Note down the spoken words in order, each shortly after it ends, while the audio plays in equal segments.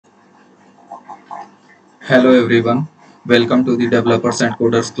Hello everyone, welcome to the Developers and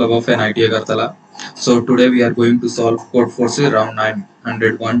Coders Club of NIT-A Agartala. So today we are going to solve Codeforces round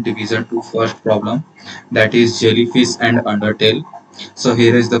 901 division 2 first problem, that is Jellyfish and Undertale. So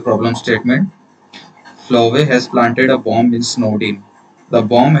here is the problem statement. Flowey has planted a bomb in Snowdin. The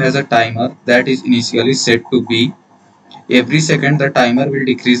bomb has a timer that is initially set to be every second the timer will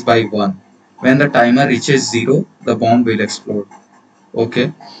decrease by 1. When the timer reaches 0, the bomb will explode.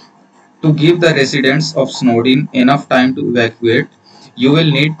 Okay. To give the residents of Snowdin enough time to evacuate, you will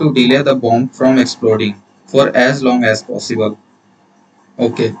need to delay the bomb from exploding for as long as possible.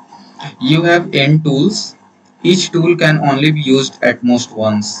 Okay. You have n tools. Each tool can only be used at most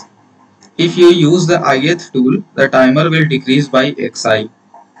once. If you use the ith tool, the timer will decrease by xi.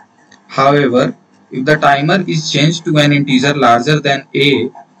 However, if the timer is changed to an integer larger than a,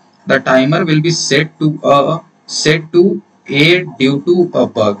 the timer will be set to a due to a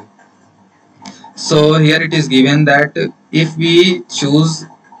bug. So here it is given that if we choose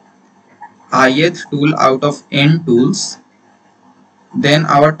ith tool out of n tools, then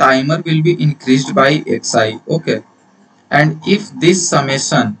our timer will be increased by xi. Okay. And if this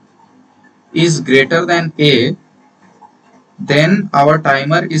summation is greater than a, then our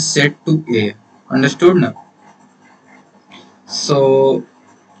timer is set to a. Understood now? So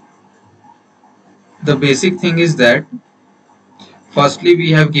the basic thing is that firstly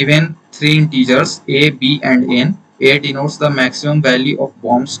we have given three integers a, b and n. A denotes the maximum value of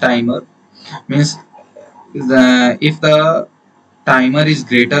bomb's timer, means if the timer is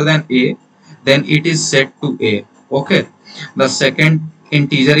greater than a, then it is set to a. Okay. The second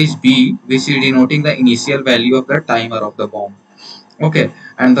integer is b, which is denoting the initial value of the timer of the bomb. Okay.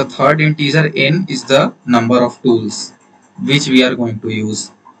 And the third integer n is the number of tools which we are going to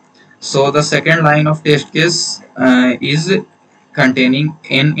use. So the second line of test case is containing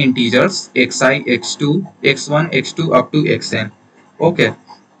n integers xi, x2, x1, x2 up to xn. Okay.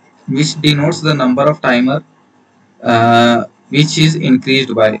 Which denotes the number of timer which is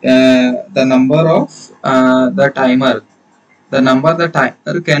increased by the number of the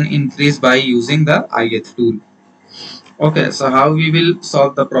timer can increase by using the ith tool. Okay, so how we will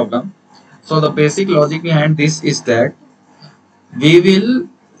solve the problem? So the basic logic behind this is that we will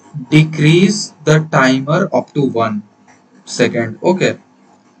decrease the timer up to 1 second. Okay,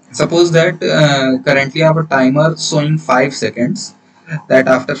 suppose that currently our timer showing 5 seconds, that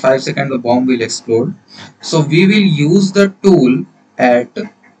after 5 seconds the bomb will explode. So we will use the tool at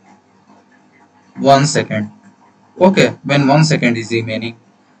 1 second. Okay, when 1 second is remaining.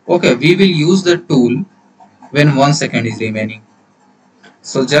 Okay, we will use the tool when 1 second is remaining.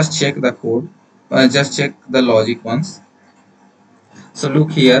 So just check the code, just check the logic once. So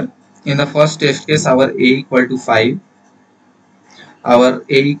look here, in the first test case our a equal to 5,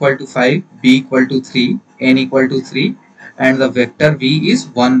 b equal to 3, n equal to 3, and the vector v is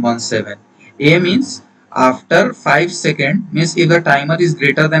 117. A means after 5 seconds, means if the timer is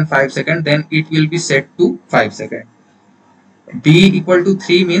greater than 5 seconds, then it will be set to 5 seconds. B equal to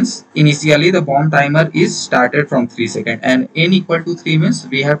 3 means initially the bomb timer is started from 3 seconds, and n equal to 3 means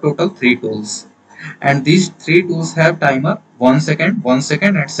we have total 3 tools, and these 3 tools have timer 1 second, 1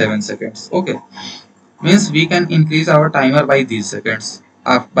 second and 7 seconds. Okay, means we can increase our timer by these seconds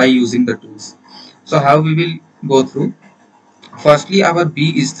by using the tools. So how we will go through? Firstly our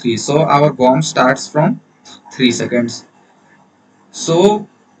B is 3, so our bomb starts from 3 seconds. So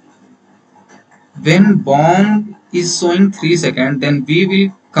when bomb is showing 3 seconds, then we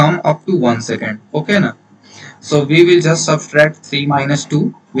will come up to 1 second. Okay na? So we will just subtract 3 minus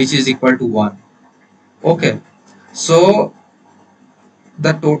 2, which is equal to 1. Okay, so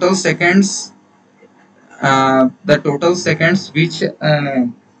the total seconds which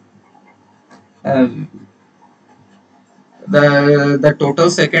the total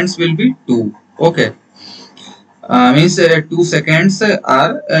seconds will be 2. Okay, means 2 seconds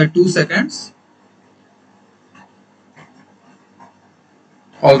are 2 seconds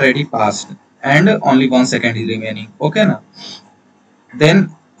already passed and only 1 second is remaining. Okay now,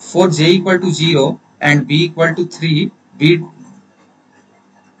 then for j equal to 0 and b equal to 3,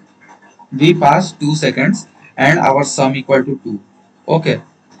 we pass 2 seconds and our sum equal to 2. Okay,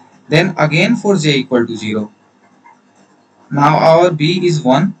 then again for j equal to 0, now our b is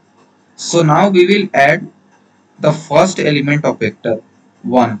 1, so now we will add the first element of vector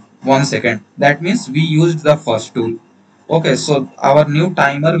 1 second. That means we used the first tool. Okay, so our new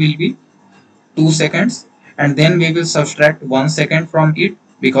timer will be 2 seconds, and then we will subtract 1 second from it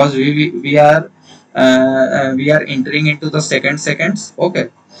because we are entering into the seconds. Okay,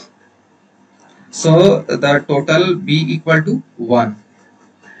 so the total b equal to 1,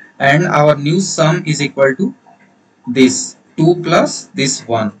 and our new sum is equal to this 2 plus this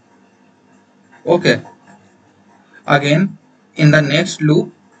 1. Okay, again in the next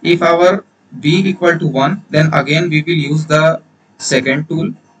loop, if our b equal to 1, then again we will use the second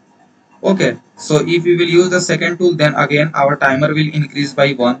tool. Okay, so if we will use the second tool, then again our timer will increase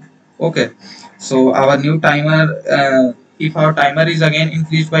by 1. Okay, so our new timer, if our timer is again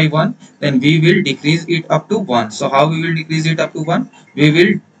increased by 1, then we will decrease it up to 1. So how we will decrease it up to 1? We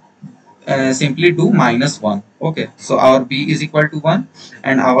will simply do minus 1. Okay, so our b is equal to 1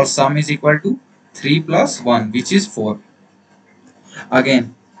 and our sum is equal to 3 plus 1, which is 4.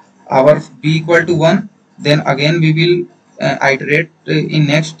 Again our b equal to 1, then again we will iterate in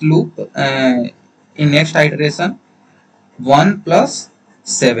next loop, in next iteration 1 plus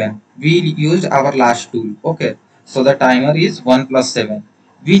 7. We used our last tool. Okay, so the timer is 1 plus 7,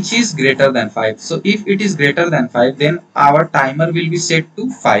 which is greater than 5. So if it is greater than 5, then our timer will be set to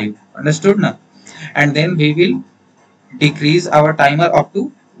 5. Understood now? And then we will decrease our timer up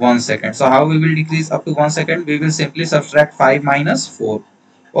to 1 second. So how we will decrease up to 1 second? We will simply subtract 5 minus 4.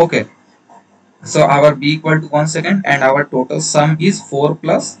 Okay, so our b equal to 1 second and our total sum is 4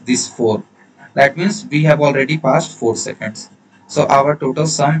 plus this 4. That means we have already passed 4 seconds. So our total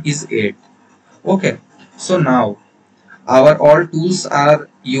sum is 8. Okay, so now our all tools are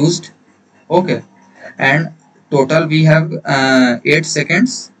used. Okay, and total we have 8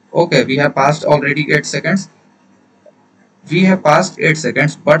 seconds. Okay, we have passed already 8 seconds. We have passed 8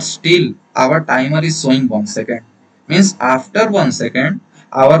 seconds, but still our timer is showing 1 second. Means after 1 second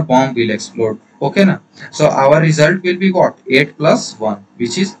our bomb will explode. Okay na? So our result will be what? 8 plus 1,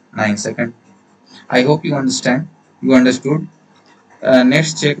 which is 9 seconds. I hope you understand. You understood.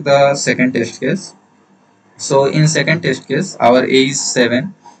 Next, check the second test case. So in second test case, our A is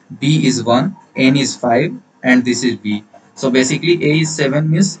 7, B is 1, N is 5, and this is B. So basically A is 7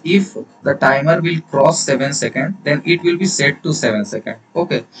 means if the timer will cross 7 seconds, then it will be set to 7 seconds.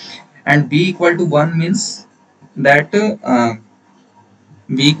 Okay. And B equal to 1 means that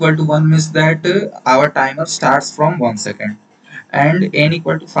our timer starts from 1 second. And N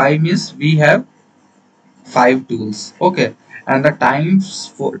equal to 5 means we have 5 tools. Okay, and the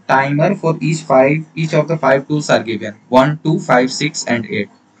timer for each of the 5 tools are given 1, 2, 5, 6, and 8.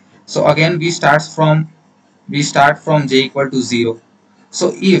 So again we start from j equal to 0.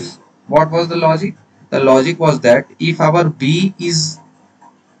 So if what was the logic? The logic was that if our b is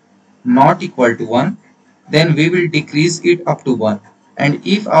not equal to 1, then we will decrease it up to 1, and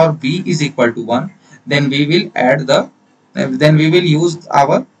if our b is equal to 1, then we will add the then we will use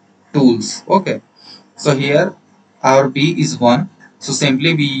our tools. Okay, so here our b is 1, so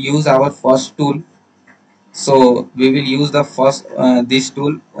simply we use our first tool. So we will use the first this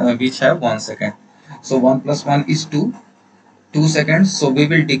tool which have 1 second. So 1 plus 1 is 2 seconds. So we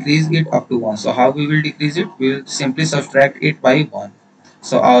will decrease it up to 1. So how we will decrease it? We will simply subtract it by 1.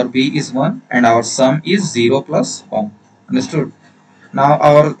 So our b is 1 and our sum is 0 plus 1. Understood? Now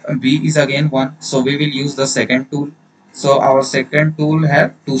our b is again 1, so we will use the second tool. So our second tool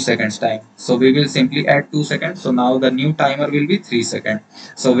have 2 seconds time, so we will simply add 2 seconds. So now the new timer will be 3 seconds.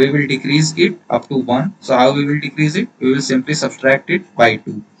 So we will decrease it up to 1. So how we will decrease it? We will simply subtract it by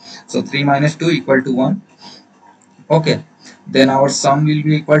 2. So 3 minus 2 equal to 1. Okay, then our sum will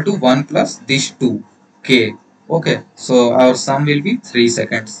be equal to 1 plus this 2 k. Okay, so our sum will be 3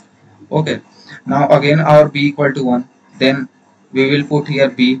 seconds. Okay, now again our b equal to 1, then we will put here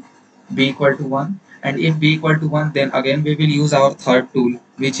b equal to 1, and if b equal to 1, then again we will use our third tool,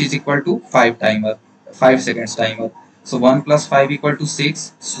 which is equal to 5 seconds timer. So 1 plus 5 equal to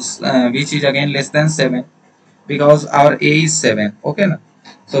 6, which is again less than 7, because our a is 7. Okay na?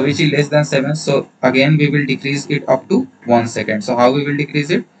 So which is less than 7. So again we will decrease it up to 1 second. So how we will decrease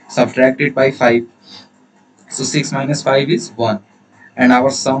it? Subtract it by 5. So 6 minus 5 is 1, and our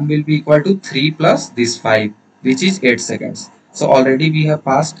sum will be equal to 3 plus this 5, which is 8 seconds. So already we have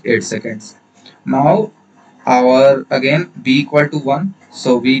passed 8 seconds. Now our again b equal to 1,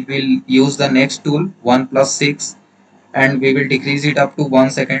 so we will use the next tool 1 plus 6, and we will decrease it up to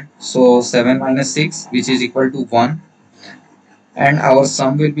 1 second. So 7 minus 6, which is equal to 1, and our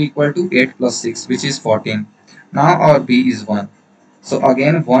sum will be equal to 8 plus 6, which is 14. Now our b is 1. So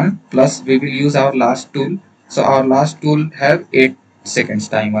again 1 plus we will use our last tool. So our last tool have 8 seconds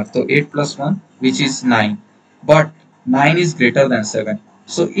timer. So 8 plus 1, which is 9. But 9 is greater than 7.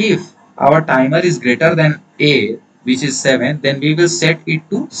 So if our timer is greater than a, which is 7, then we will set it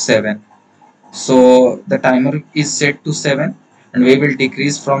to 7. So the timer is set to 7, and we will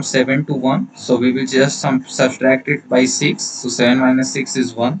decrease from 7 to 1. So we will just subtract it by 6. So 7 minus 6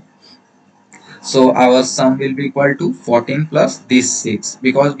 is 1. So our sum will be equal to 14 plus this 6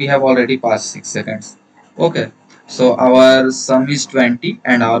 because we have already passed 6 seconds. Okay. So our sum is 20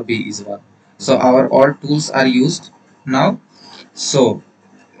 and our B is 1. So our all tools are used now. So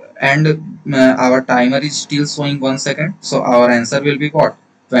and our timer is still showing 1 second. So our answer will be what?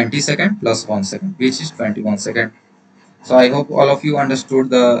 20 second plus 1 second, which is 21 second. So I hope all of you understood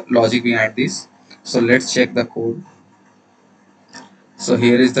the logic behind this. So let's check the code. So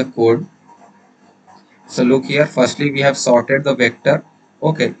here is the code. So look here, firstly we have sorted the vector.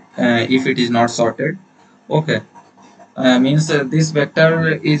 Okay, if it is not sorted, okay, means this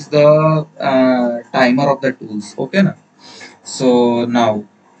vector is the timer of the tools. Okay, na? So now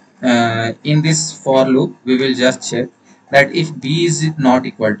in this for loop we will just check that if b is not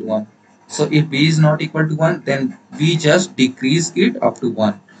equal to 1. So if b is not equal to 1, then we just decrease it up to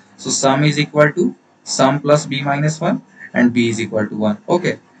 1. So sum is equal to sum plus b minus 1 and b is equal to 1.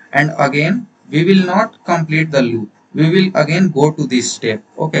 Okay, and again we will not complete the loop, we will again go to this step.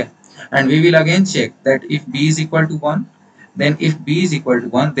 Okay, and we will again check that if b is equal to 1, then if b is equal to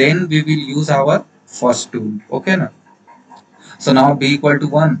 1, then we will use our first tool. Okay, na? So now b equal to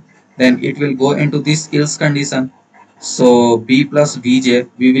 1, then it will go into this else condition. So b plus vj,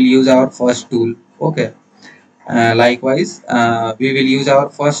 we will use our first tool. Okay. Likewise, we will use our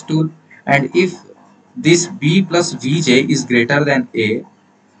first tool, and if this b plus vj is greater than a,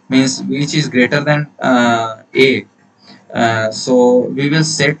 means which is greater than a, so we will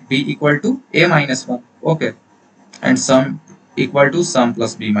set b equal to a minus 1. Okay, and sum equal to sum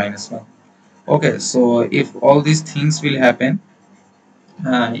plus b minus 1. Okay, so if all these things will happen,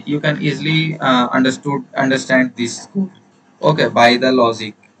 you can easily understand this code. Okay, by the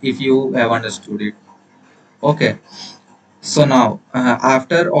logic, if you have understood it. Okay, so now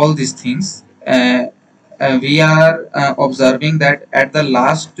after all these things, we are observing that at the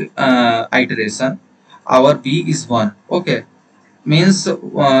last iteration our b is 1. Okay, means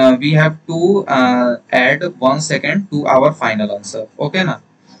we have to add 1 second to our final answer. Okay, na?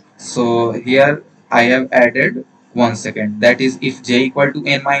 So here I have added 1 second. That is if j equal to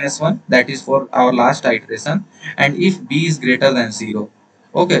n minus 1, that is for our last iteration, and if b is greater than 0.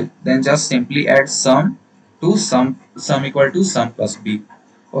 Okay, then just simply add sum to sum equal to sum plus b.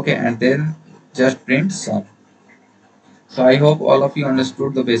 Okay, and then just print sum. So I hope all of you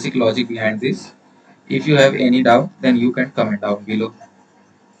understood the basic logic behind this. If you have any doubt, then you can comment down below.